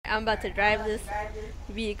I'm about to drive this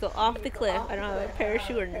vehicle off the cliff. I don't have a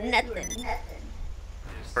parachute or nothing.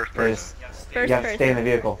 First person. First you have to stay in the person.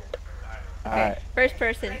 vehicle. Okay, Alright. first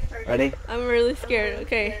person. Ready? I'm really scared.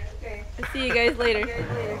 Okay. I'll see you guys later.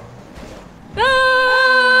 Ah!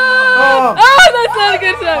 Oh! Oh, that's not a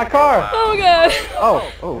good My shot. car! Oh god.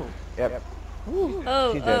 Oh, yep.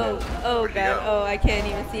 Oh, She's dead. oh Where'd she god. go? Oh, I can't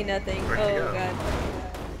even see nothing. Where'd she Oh go? god.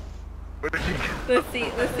 Where did she go? Let's see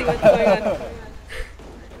what's going on.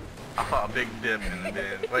 I saw a big dip and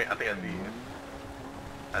then wait, I think I see you.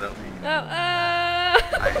 I don't see you.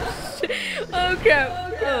 Oh crap.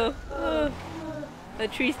 Oh. The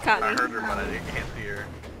trees caught me. I heard her, but I can't see her.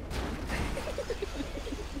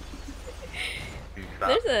 You stop.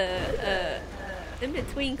 There's a in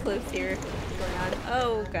between cliffs here going on.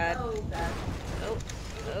 Oh god.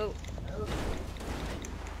 Oh.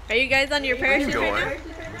 Are you guys on your parachutes right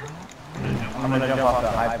now? I'm gonna jump off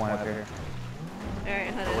that high point up here.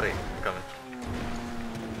 Alright, hold Oh on. wait, it's coming.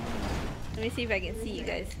 Let me see if I can see you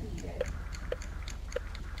guys.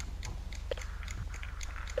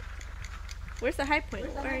 Where's the high point?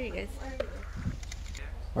 Where are you guys?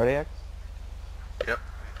 Ready, X? Yep.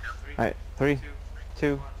 Alright, 3,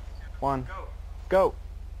 2, 1, go!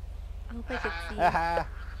 I hope I can see you. Haha!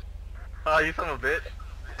 Oh, you son of a bitch.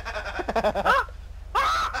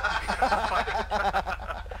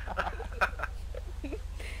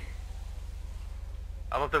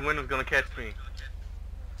 I thought the wind was gonna catch me.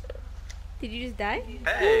 Did you just die?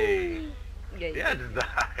 Hey! Yeah. I just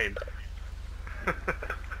died.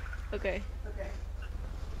 Okay.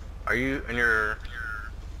 Are you in your...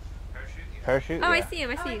 Parachute? Oh, Yeah. I see him.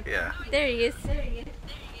 I see you. Yeah. There he is.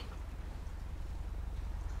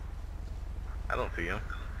 I don't see him.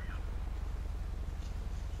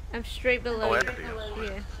 I'm straight below Oh, I you. see him.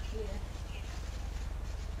 Yeah.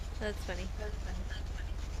 That's funny.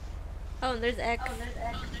 Oh, and there's X.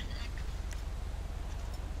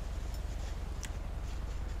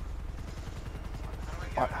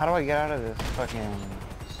 How do I get out of this fucking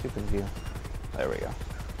stupid view? There we go.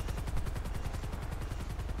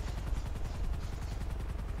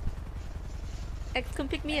 X, come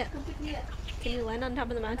pick me up. Can you land on top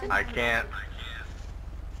of the mountain? I can't.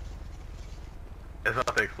 It's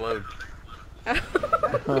about to explode.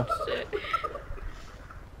 Oh, shit.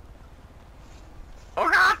 Oh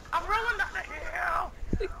god! I'm rolling down the hill!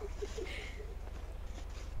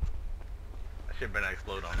 That shit better not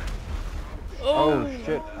explode on me. Oh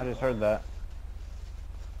shit, I just heard that.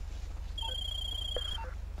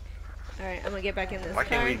 Alright, I'm gonna get back in this Why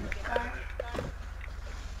car. can't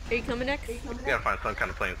we... Are you coming, X? We gotta find some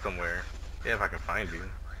kind of plane somewhere. Yeah, if I can find you.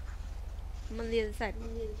 I'm on the other side.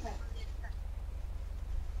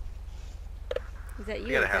 Is that you?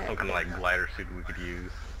 We gotta have some kind of like glider suit we could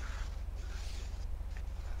use.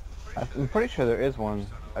 I'm pretty sure there is one.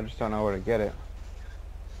 I just don't know where to get it.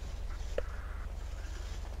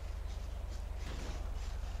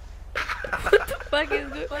 Fuck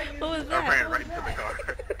is it? What was I ran that? right into the car.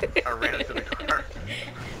 I ran into the car.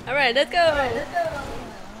 Alright, let's go!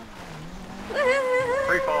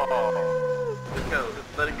 Free fall. Let's go.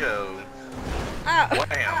 Just let it go. Ow!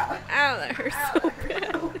 Wham! Ow, that hurts so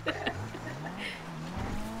bad.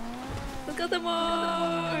 Let's go some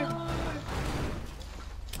more!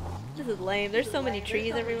 This is lame. There's so many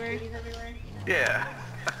trees everywhere. Yeah.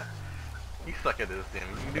 You suck at this, Tim.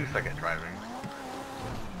 You do suck at driving.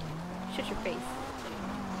 Shut your face.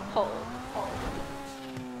 Hole.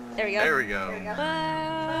 There we go. There we go.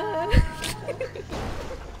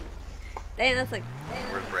 Dang, that's like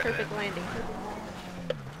Where's Brett perfect at? landing.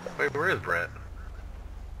 Wait, where is Brett?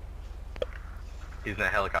 He's in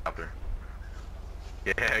that helicopter.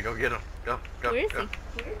 Yeah, go get him. Go, go, Where is go.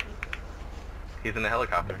 he? He's in the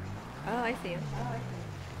helicopter. Oh, I see him.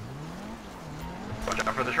 Watch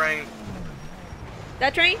out for the train.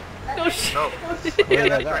 That train? Oh shit. No. Yeah,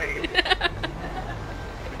 that that- train.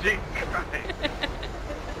 Gee, right.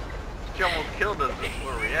 She almost killed us. That's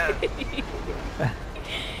where we at.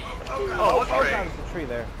 Oh, what train? There's a tree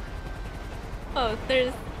there. Oh,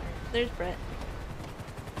 there's Brett.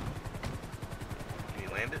 Can you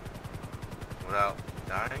land it? Without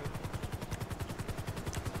dying?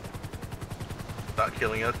 Without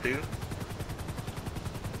killing us too?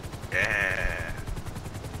 Yeah.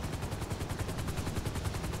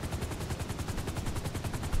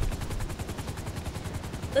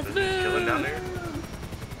 Let's Is it chilling down move! there?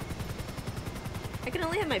 I can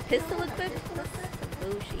only have my pistol equipped? That's some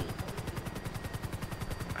bullshit.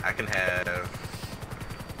 I can have...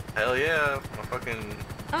 Hell yeah, my fucking...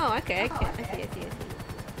 Oh, okay, I see.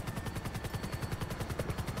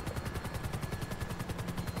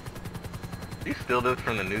 You steal this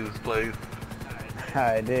from the news place?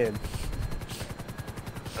 I did.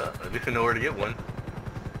 At least I know where to get one.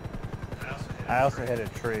 I also hit a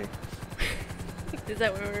tree. Is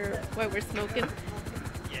that why we're smoking?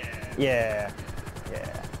 Yeah.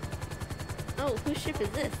 Yeah. Oh, whose ship is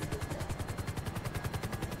this?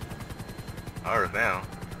 Ours now.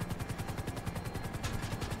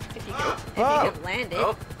 If you could land it.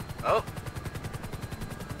 Oh. Oh.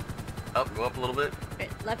 Up, go up a little bit.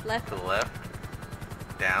 Right, left. To the left.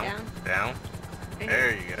 Down. Down. Right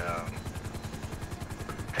There here. you go.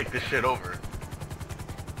 Take this shit over.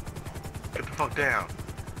 Get the fuck down.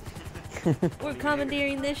 We're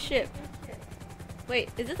commandeering this ship.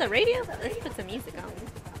 Wait, is this a radio? Let's put some music on.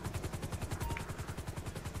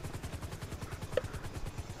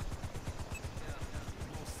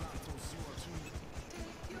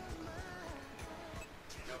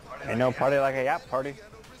 Ain't no party like a yacht party.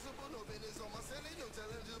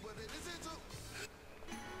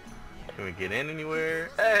 Can we get in anywhere?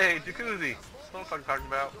 Hey, jacuzzi. That's what I'm talking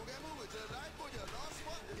about.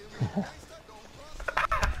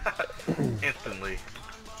 Instantly.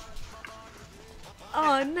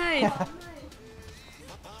 Oh, nice.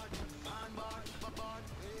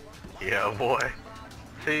 Yeah, boy.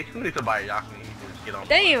 See, who needs to buy a yacht when you can just get on?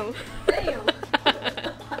 Damn.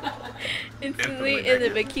 Instantly Instantly in the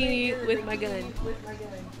naked. bikini with my gun.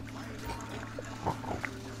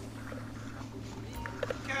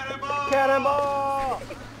 Cannonball!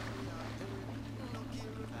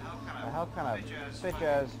 The hell kind of bitch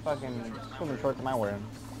ass fucking swimming shorts am I wearing?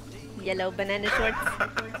 Yellow banana shorts.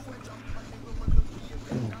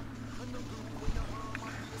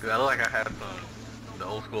 Dude, I look like I had the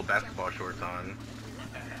old school basketball shorts on.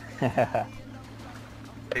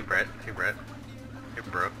 Hey, Brett. Hey, Brett. Hey,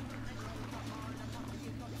 Brooke.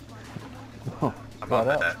 How about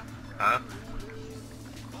What that? Huh?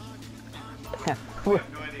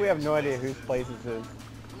 We have no idea whose place this is.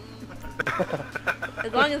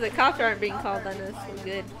 As long as the cops aren't being called on us, we're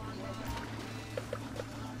good.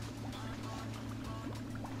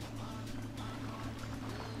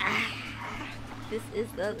 Ah, this is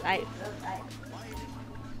the life.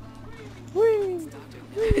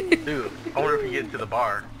 Dude, I wonder if you get to the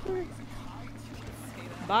bar.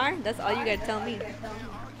 Bar? That's all you gotta tell me.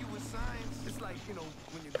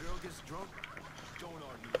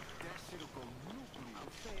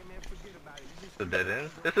 The dead end?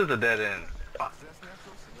 This is a dead end. Fuck.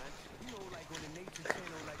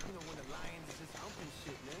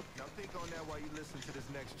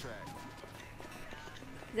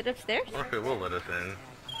 Is it upstairs? I wonder if it will let us in.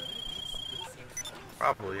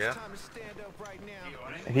 Probably, yeah.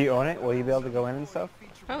 If you own it, will you be able to go in and stuff?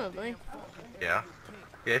 Probably. Yeah.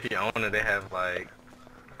 Yeah, if you own it, they have like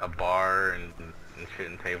a bar and shit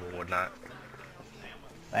and table and whatnot.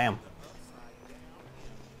 Damn.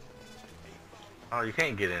 Oh, you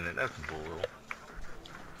can't get in it. That's bull.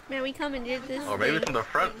 Man, we commandeered this Or maybe thing. it's on the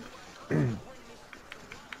front.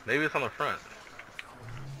 Maybe it's on the front.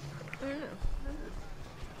 I don't know.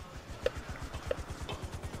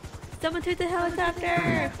 Someone took the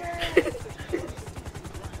helicopter!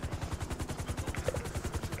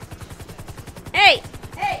 Hey!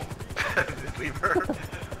 Hey! Just leave her.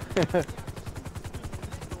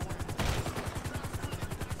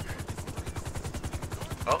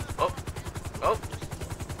 Oh.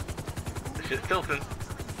 This shit's tilting.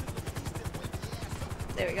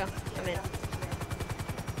 There we go. I'm in.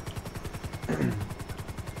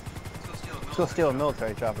 Let's go steal a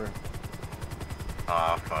military chopper.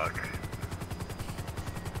 Aw, fuck.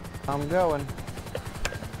 I'm going.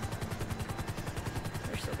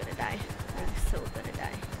 We're still gonna die. We're still gonna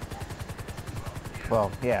die.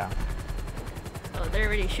 Well, yeah. Oh, they're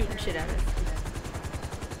already shooting shit at us.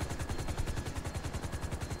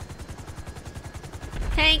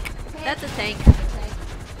 Tank! That's a tank.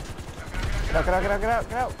 Get out, get out, get out, get out,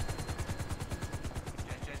 get out!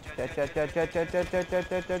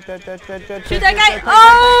 Shoot that guy!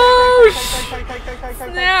 Oh!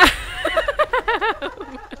 Snap!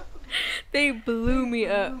 They blew me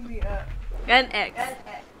up. An X.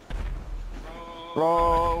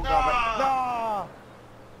 Bro, no!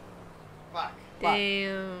 Fuck.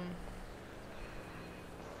 Damn.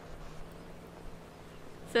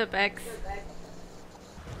 What's up, X?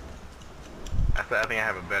 I think I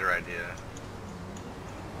have a better idea.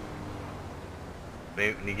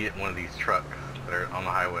 Maybe we need to get one of these trucks that are on the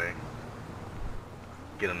highway.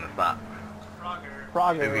 Get them to stop.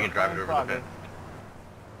 Frogger. Maybe we can drive it over the fence.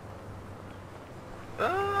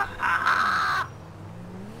 Ah!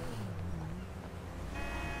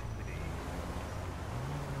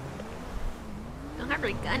 Don't have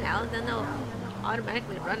your gun out, then they'll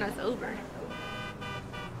automatically run us over.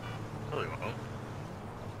 Really won't.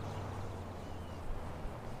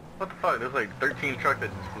 What the fuck? There's like 13 trucks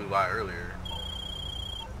that just flew by earlier.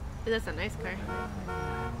 Ooh, that's a nice car.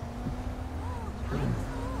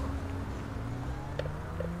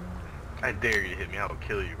 I dare you to hit me, I will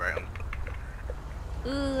kill you, right?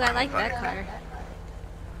 Ooh, I like that car.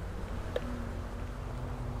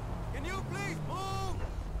 Can you please move?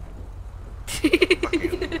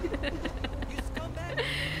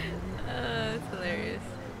 That's hilarious.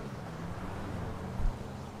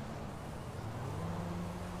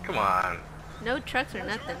 Come on. No trucks or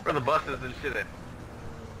nothing. Where the buses and shit at?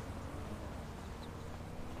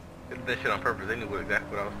 They did that shit on purpose. They knew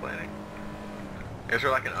exactly what I was planning. Is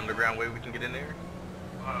there like an underground way we can get in there?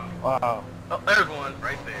 Wow. Oh, there's one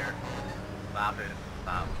right there. Stop it.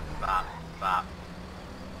 Stop. Stop. Stop.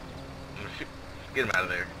 I'm gonna shoot. Get him out of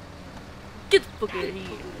there. Get the fuck out of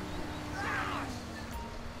here.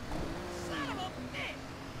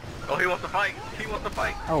 Oh, he wants to fight. He wants to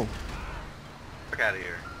fight. Oh. Fuck out of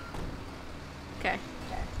here. Okay.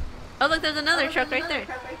 Oh look, there's another truck right there.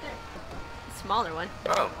 A smaller one.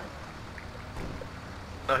 Oh.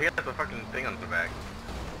 Oh, he has a fucking thing on the back.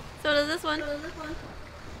 So does this one.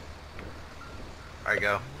 Alright,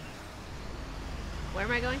 go. Where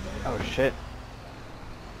am I going? Oh shit.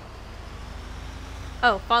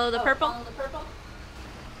 Oh, follow the purple?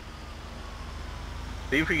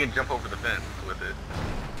 See if we can jump over the fence with it.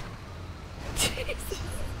 Jesus.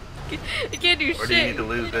 I can't do Or do you need shit. to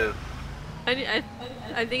lose this? I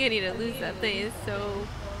think I need to lose that thing. It's so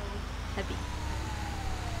heavy.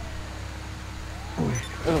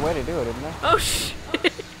 There's a way to do it, isn't there? Oh shit.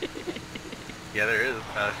 Yeah, there is.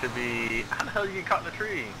 Should be... How the hell did you get caught in the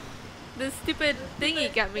tree? This stupid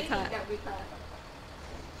thingy got me caught.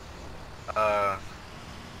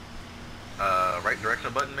 Right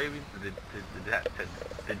directional button maybe? To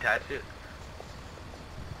detach it?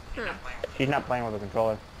 Huh. She's not playing with the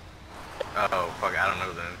controller. Oh, fuck, I don't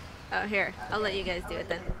know then. Oh, here. I'll let you guys do it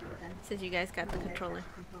then. Since you guys got the controller.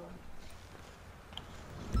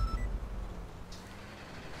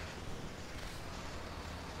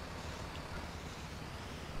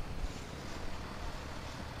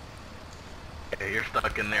 Yeah, you're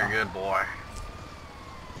stuck in there, good boy.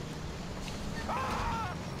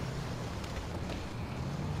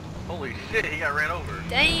 Holy shit, he got ran over.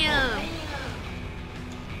 Damn!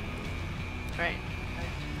 Right.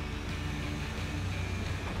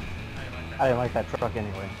 I didn't like that truck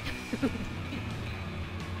anyway.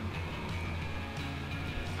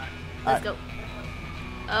 Let's go.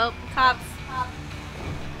 Oh, cops.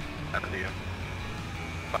 That's you.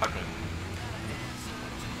 Fuck him.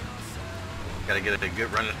 Gotta get a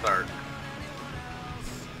good running start.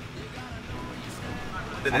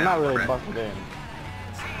 Sit I'm down, not really Brett. buckled in.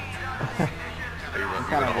 You're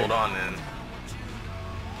gonna hold on then.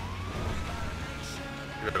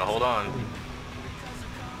 You better hold on.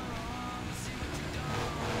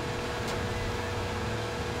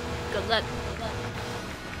 Good luck.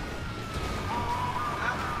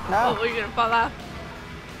 No. Oh, you're gonna fall off.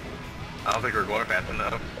 I don't think we're going fast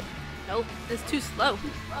enough. Nope, it's too slow.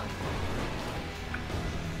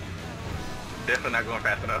 Definitely not going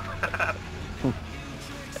fast enough.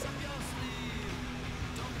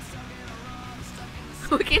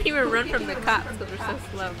 We can't even run from the cops because they're so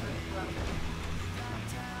slow.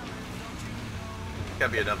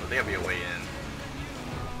 Gotta be another. There gotta be a way in.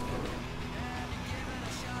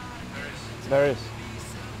 There is.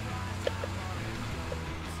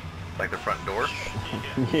 Like the front door.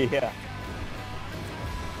 Yeah.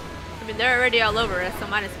 I mean, they're already all over us, so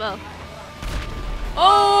might as well.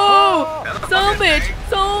 Oh! That's a So fucking much! thing.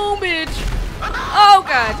 So much! Oh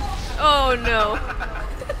god! Oh no.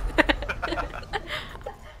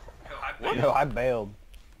 No, I bailed.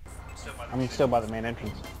 I'm still by the main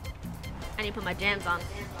entrance. I need to put my jams on.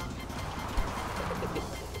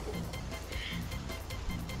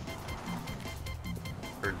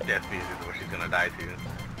 Her death fees is what she's gonna die to.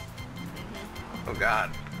 Oh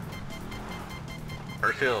god.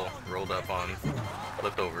 First hill rolled up on,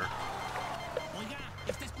 flipped over.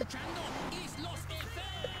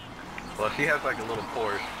 Well, she has like a little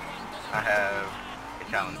Porsche. I have a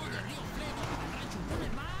Challenger.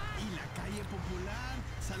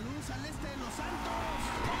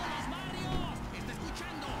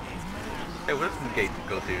 Hey, what does the gate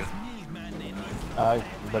go to?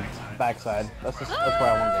 The backside. That's where I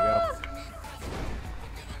wanted to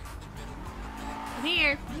I'm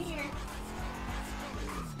here.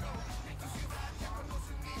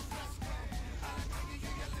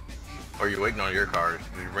 Or are you waiting on your car?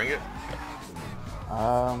 Did you bring it?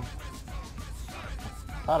 go.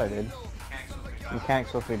 Thought I did. Mechanic's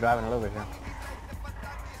supposed to be driving it over here.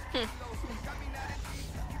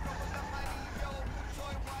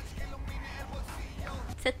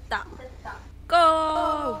 Set up.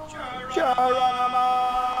 Go! Geronimo!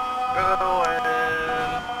 Going.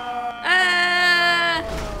 Ah!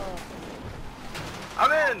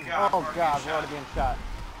 I'm in. Oh god, we're already being shot.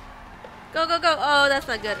 Go, go, go. Oh, that's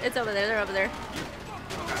not good. It's over there. They're over there.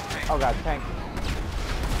 Oh god, tank.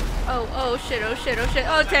 Oh, oh shit, oh shit, oh shit.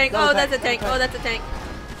 Oh, tank. Oh, that's a tank. Oh, that's a tank.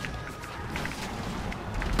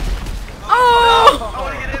 Oh! I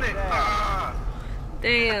want to get in it. Ah.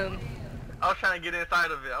 Damn. I was trying to get inside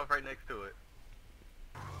of it. I was right next to it.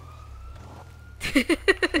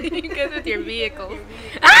 You guys with your vehicles.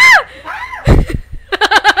 Ah!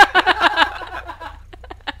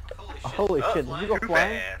 Holy shit, did you go Too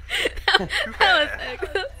flying? fast. That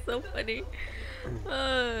was so funny.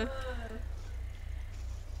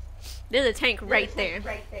 There's a tank right there.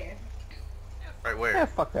 Right Yeah, where?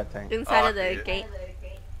 fuck that tank. Inside Oh, of I see the it. gate.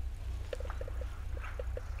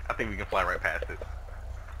 I think we can fly right past it.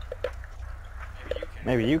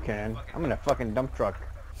 Maybe you can. I'm in a fucking dump truck.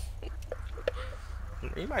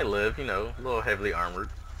 You might live, you know, a little heavily armored,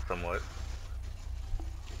 somewhat.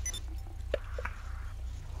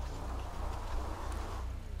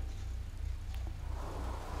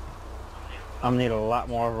 I'm gonna need a lot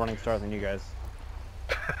more running stars than you guys.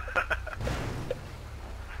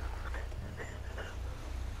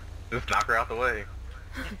 Just knock her out the way.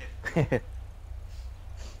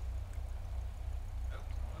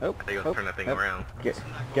 Oh, They gonna turn that thing around. Guess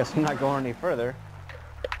I'm not going any further.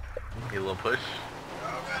 Get a little push.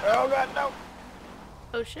 Oh god, no!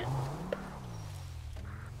 Oh shit.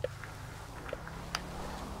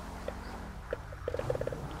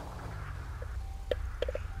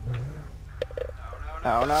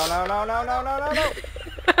 No, no, no, no, no, no, no, no, no!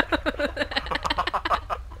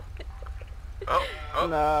 Oh, oh,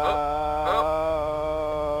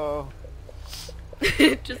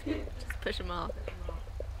 No! just push him off.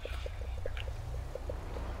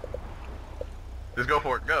 Just go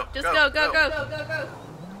for it. Go. Just go, go, go.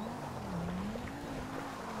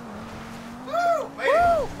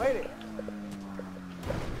 Woo! Made it!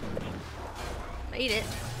 Made it.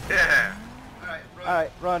 Yeah.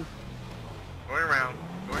 Alright, run. Going around.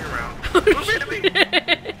 Going around. Oh, shit.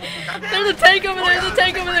 There's a tank over there. There's a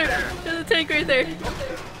tank over there. There's a tank right there.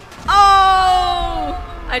 Oh!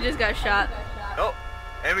 I just got shot. Oh,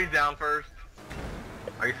 Emmy's down first.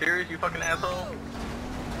 Are you serious, you fucking asshole?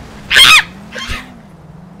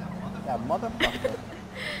 That motherfucker.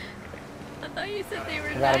 I thought you said they were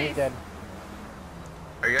I got him, he's nice. dead.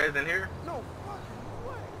 Are you guys in here? No,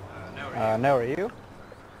 are you?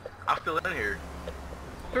 I'm still in here.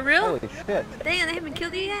 For real? Holy shit. Damn, they haven't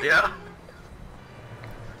killed you yet? Yeah.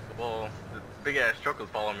 Well, this big ass truck was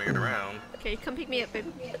following me around. Okay, come pick me up,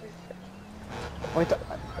 baby. Wait,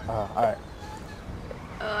 alright.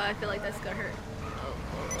 Oh, I feel like that's gonna hurt. Oh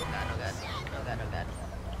god, oh god. Oh god, oh god.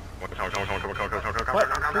 What?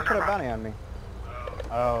 Who put a bounty on me?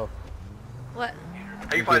 Oh. What?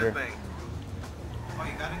 How you fly this Computer.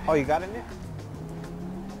 thing? Oh, you got it in it?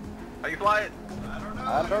 How you fly it?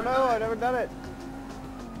 I don't know, I've never done it.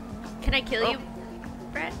 Can I kill Oh. you,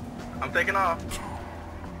 Brad? I'm taking off.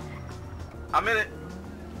 I'm in it.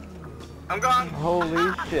 I'm gone.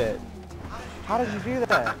 Holy shit. How did you do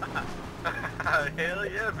that? Hell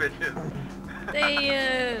yeah, bitches.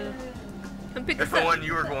 They, come pick That's us the up. one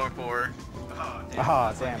you were going for. Oh,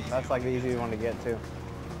 damn, that's like the easy one to get to.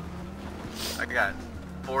 I got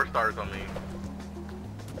 4 stars on me.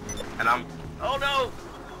 And I'm... Oh no!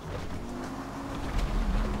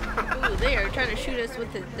 Ooh, they are trying to shoot us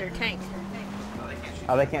with their tank.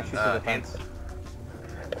 Oh, they can't shoot through the fence.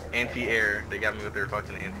 Anti-air. They got me with their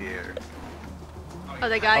fucking anti-air. Oh,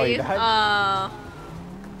 they got Oh, you? you died?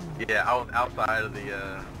 Yeah, I was outside of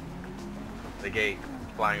the gate,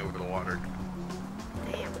 flying over the water.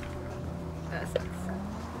 Damn. That sucks.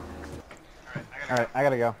 Alright, I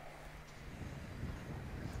gotta go.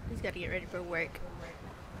 He's gotta get ready for work.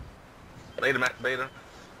 Later, Master Beta.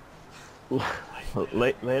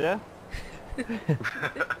 Later?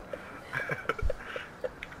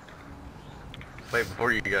 Wait,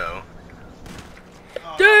 before you go.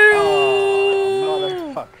 Damn!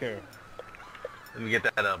 Oh, motherfucker. Let me get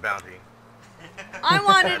that bounty. I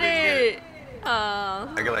wanted I didn't it!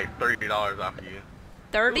 I get like $30 off of you.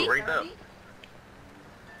 30? Ooh, ranked up.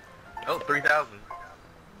 Oh, 3,000.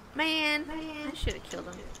 Man, I should have killed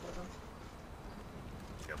him.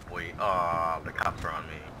 Yeah, boy. Oh, the cops are on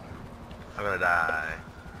me. I'm gonna die.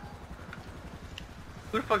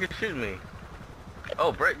 Who the fuck is shooting me?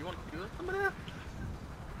 Oh, Brett, you want some of that?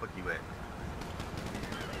 Fuck you at?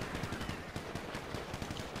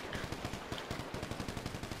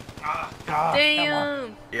 Ah,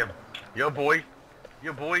 Damn! Yeah, yo boy.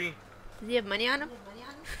 Yo boy. Does he have money on him?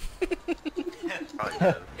 Probably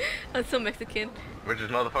does. I'm so Mexican.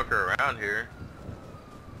 Richest motherfucker around here.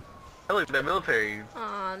 Hey, look, that military.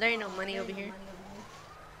 Aw, there ain't no money over here.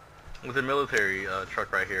 There's a military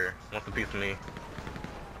truck right here. Wants a piece of me.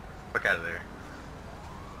 Fuck out of there.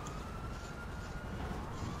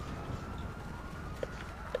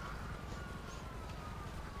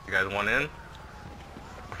 You guys want in?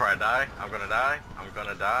 Before I die? I'm gonna die. I'm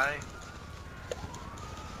gonna die.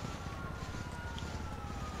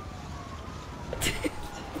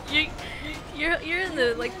 You're in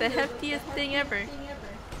the like the heftiest thing ever.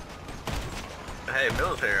 Hey,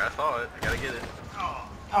 military, I saw it. I gotta get it.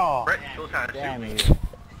 Oh, Brett, still trying to shoot damn me. you.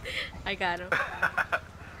 I got him.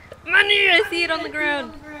 Money! I see it on the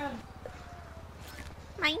ground.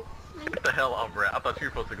 Mine. What the hell, Brett? I thought you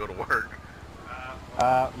were supposed to go to work.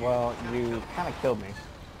 Well, you kind of killed me.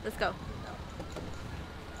 Let's go.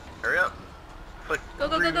 Hurry up. It's like Go,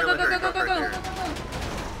 go, three go, go, go, military go, go, trucks go, right go. there.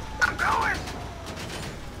 I'm going!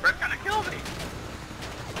 Brett's gonna kill me!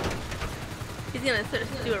 He's gonna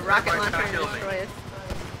do a rocket Right, launcher and kill me. destroy us.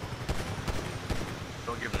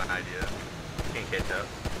 Don't give him an idea. Can't catch up.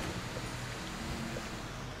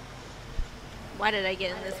 Why did I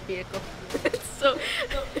get in this vehicle? It's so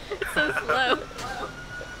slow.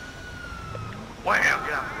 Wham!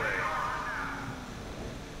 Get out of the way.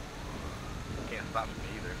 Can't stop me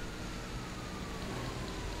either.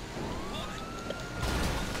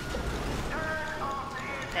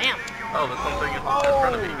 Damn. Oh, there's something in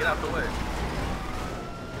front of me. Get out the way.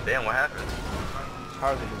 Damn, what happened?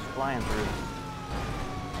 Cars are just flying through.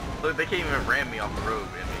 Look, they can't even ram me off the road,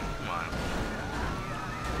 man. Come on.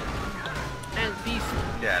 That's beast.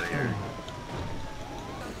 Get out of here.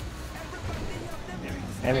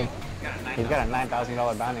 Maybe. He's got a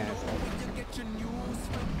 $9,000 bounty on his head.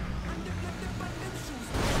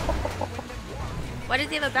 Why does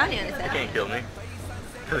he have a bounty on his They head? can't kill me.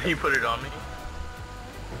 Cause he put it on me.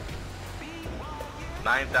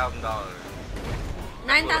 $9,000.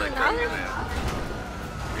 $9,000?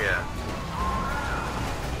 Yeah.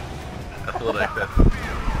 That's a little excess.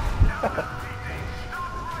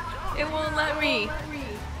 It won't let me.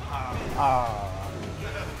 Oh.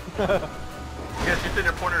 Yeah, she's sitting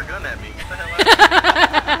there pointing her gun at me. Get the hell out of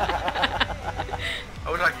here. I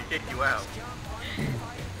wish I could kick you out.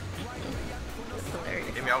 That's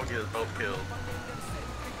hilarious. Maybe I will get us both killed.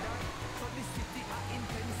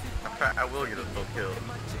 I will get us both killed.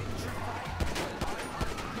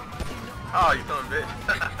 Oh, you son of a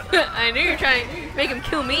bitch. I knew you were trying to make him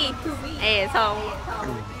kill me. Asshole.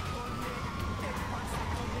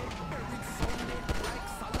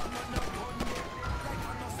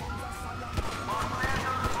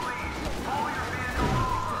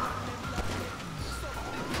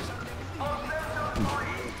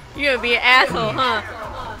 You're gonna be an asshole, huh?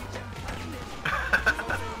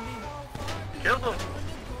 Kill him.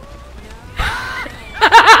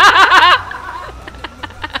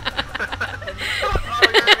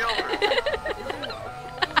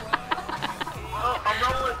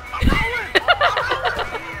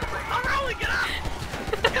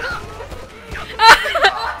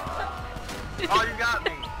 Oh, you got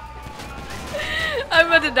me. I'm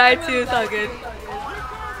about to die too, it's all good. You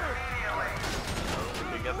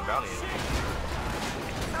got the bounty.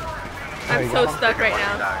 I'm you so got him? stuck right Why did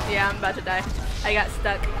you now. die? Yeah, I'm about to die. I got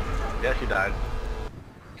stuck. Yeah, she died.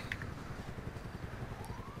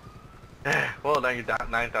 Well, now you're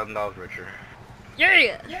 $9,000 richer.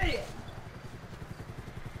 Yeah!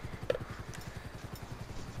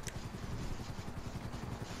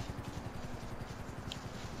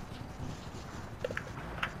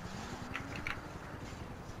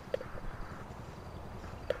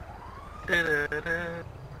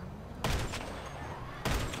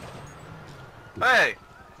 Hey!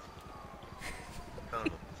 Son of a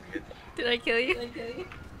bitch. Did I kill you?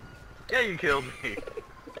 Yeah, you killed me.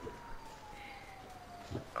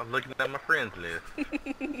 I'm looking at my friends list.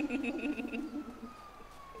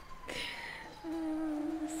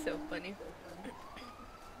 So funny.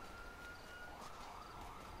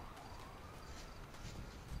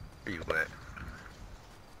 Where you at?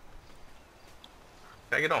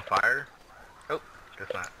 Can I get on fire? Oh, guess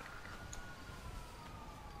not.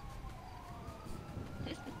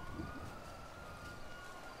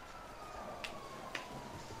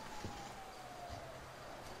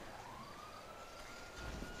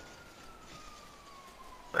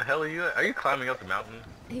 The hell are you at? Are you climbing up the mountain?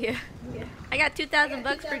 Yeah. I got 2,000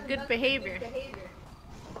 bucks for good behavior.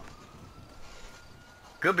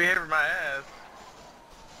 Good behavior, my ass.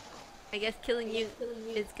 I guess killing you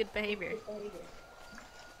is good behavior.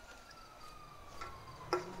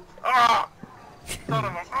 Oh! Son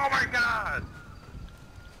of a... Oh my god!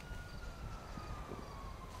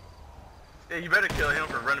 Yeah, you better kill him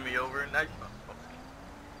for running me over. Now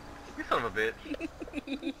you son of a bitch.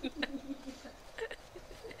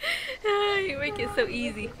 You make it so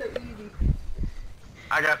easy.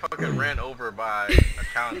 I got fucking ran over by a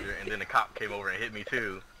challenger, and then the cop came over and hit me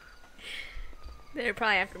too. They're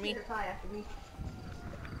probably after me.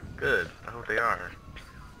 Good. I hope they are.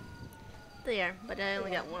 They are, but I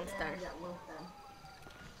only got 1 star.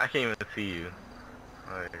 I can't even see you.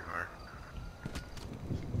 Oh, there you are.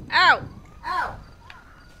 Ow!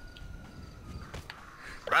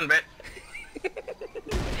 Run, bitch.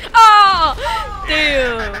 Oh!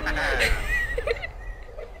 Damn!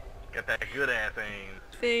 Got that good ass aim.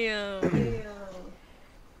 Damn.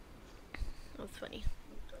 That was funny.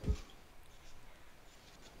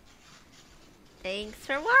 Thanks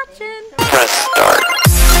for watching. Press start.